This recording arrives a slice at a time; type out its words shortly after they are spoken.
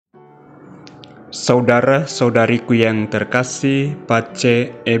Saudara-saudariku yang terkasih,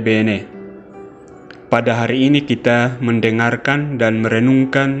 Pace Ebene. Pada hari ini kita mendengarkan dan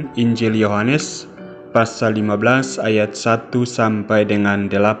merenungkan Injil Yohanes pasal 15 ayat 1 sampai dengan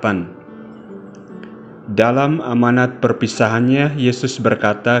 8. Dalam amanat perpisahannya, Yesus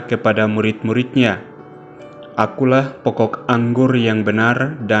berkata kepada murid-muridnya, "Akulah pokok anggur yang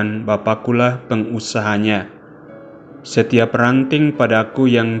benar dan Bapakulah pengusahanya. Setiap ranting padaku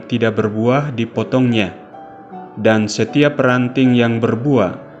yang tidak berbuah dipotongnya, dan setiap ranting yang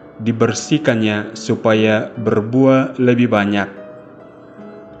berbuah dibersihkannya supaya berbuah lebih banyak.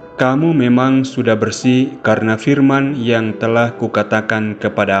 Kamu memang sudah bersih karena firman yang telah kukatakan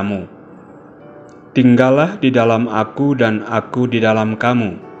kepadamu. Tinggallah di dalam aku dan aku di dalam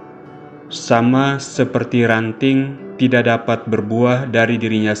kamu. Sama seperti ranting tidak dapat berbuah dari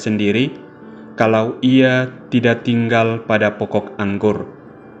dirinya sendiri, kalau ia tidak tinggal pada pokok anggur.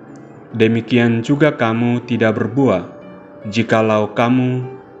 Demikian juga kamu tidak berbuah, jikalau kamu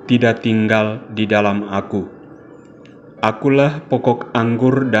tidak tinggal di dalam aku. Akulah pokok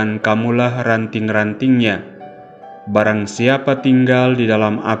anggur dan kamulah ranting-rantingnya. Barang siapa tinggal di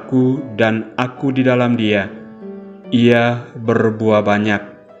dalam aku dan aku di dalam dia, ia berbuah banyak,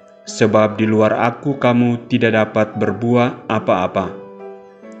 sebab di luar aku kamu tidak dapat berbuah apa-apa.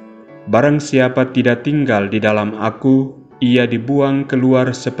 Barang siapa tidak tinggal di dalam aku, ia dibuang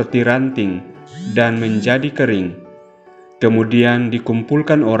keluar seperti ranting dan menjadi kering. Kemudian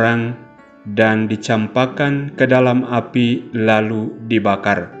dikumpulkan orang dan dicampakkan ke dalam api lalu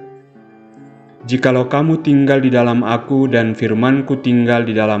dibakar. Jikalau kamu tinggal di dalam aku dan firmanku tinggal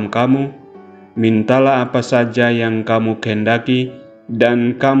di dalam kamu, mintalah apa saja yang kamu kehendaki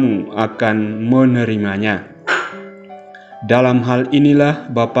dan kamu akan menerimanya. Dalam hal inilah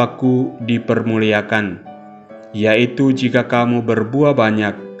Bapakku dipermuliakan, yaitu jika kamu berbuah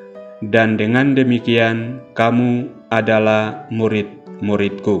banyak, dan dengan demikian kamu adalah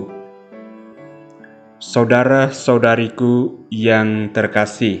murid-muridku." Saudara-saudariku yang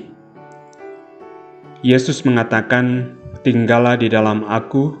terkasih, Yesus mengatakan, "Tinggallah di dalam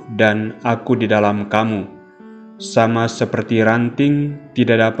aku dan aku di dalam kamu." Sama seperti ranting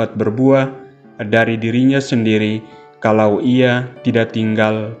tidak dapat berbuah dari dirinya sendiri kalau ia tidak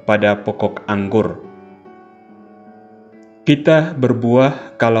tinggal pada pokok anggur. Kita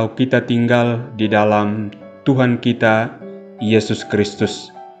berbuah kalau kita tinggal di dalam Tuhan kita, Yesus Kristus.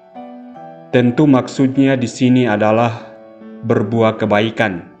 Tentu maksudnya di sini adalah berbuah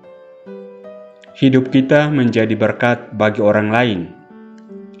kebaikan. Hidup kita menjadi berkat bagi orang lain.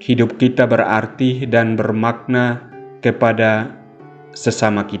 Hidup kita berarti dan bermakna kepada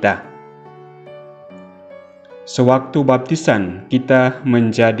sesama kita. Sewaktu baptisan, kita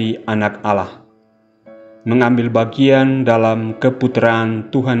menjadi anak Allah, mengambil bagian dalam keputraan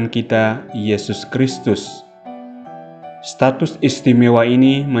Tuhan kita, Yesus Kristus. Status istimewa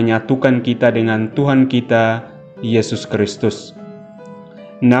ini menyatukan kita dengan Tuhan kita, Yesus Kristus.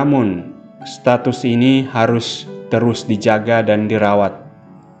 Namun, status ini harus terus dijaga dan dirawat.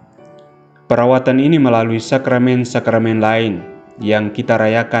 Perawatan ini melalui sakramen-sakramen lain yang kita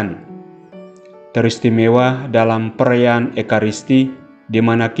rayakan. Teristimewa dalam perayaan Ekaristi, di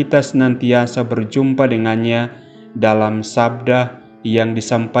mana kita senantiasa berjumpa dengannya dalam sabda yang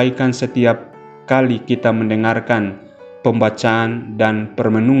disampaikan setiap kali kita mendengarkan pembacaan dan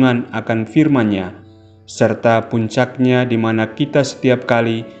permenungan akan firman-Nya, serta puncaknya di mana kita setiap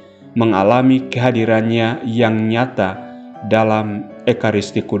kali mengalami kehadirannya yang nyata dalam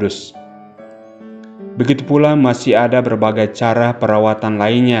Ekaristi Kudus. Begitu pula masih ada berbagai cara perawatan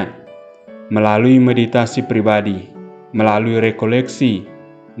lainnya, melalui meditasi pribadi, melalui rekoleksi,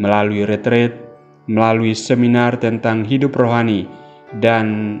 melalui retret, melalui seminar tentang hidup rohani,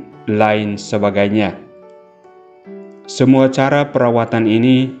 dan lain sebagainya. Semua cara perawatan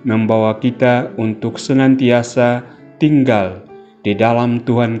ini membawa kita untuk senantiasa tinggal di dalam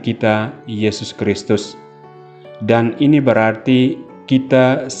Tuhan kita, Yesus Kristus. Dan ini berarti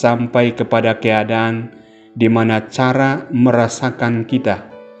kita sampai kepada keadaan di mana cara merasakan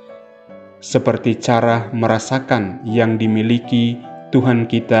kita seperti cara merasakan yang dimiliki Tuhan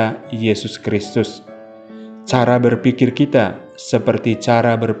kita, Yesus Kristus. Cara berpikir kita seperti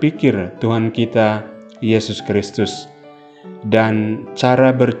cara berpikir Tuhan kita, Yesus Kristus. Dan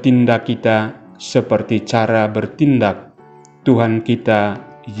cara bertindak kita seperti cara bertindak Tuhan kita,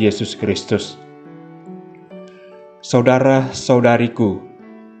 Yesus Kristus. Saudara-saudariku,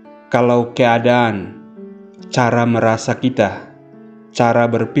 kalau keadaan, cara merasa kita, cara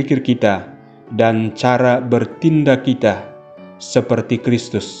berpikir kita, dan cara bertindak kita seperti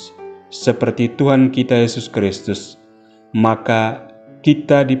Kristus, seperti Tuhan kita Yesus Kristus, maka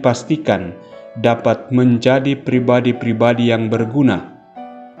kita dipastikan dapat menjadi pribadi-pribadi yang berguna,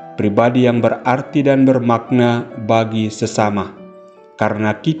 pribadi yang berarti dan bermakna bagi sesama,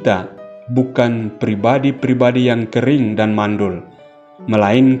 karena kita bukan pribadi-pribadi yang kering dan mandul,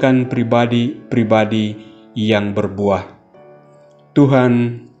 melainkan pribadi-pribadi yang berbuah.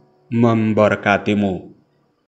 Tuhan memberkatimu.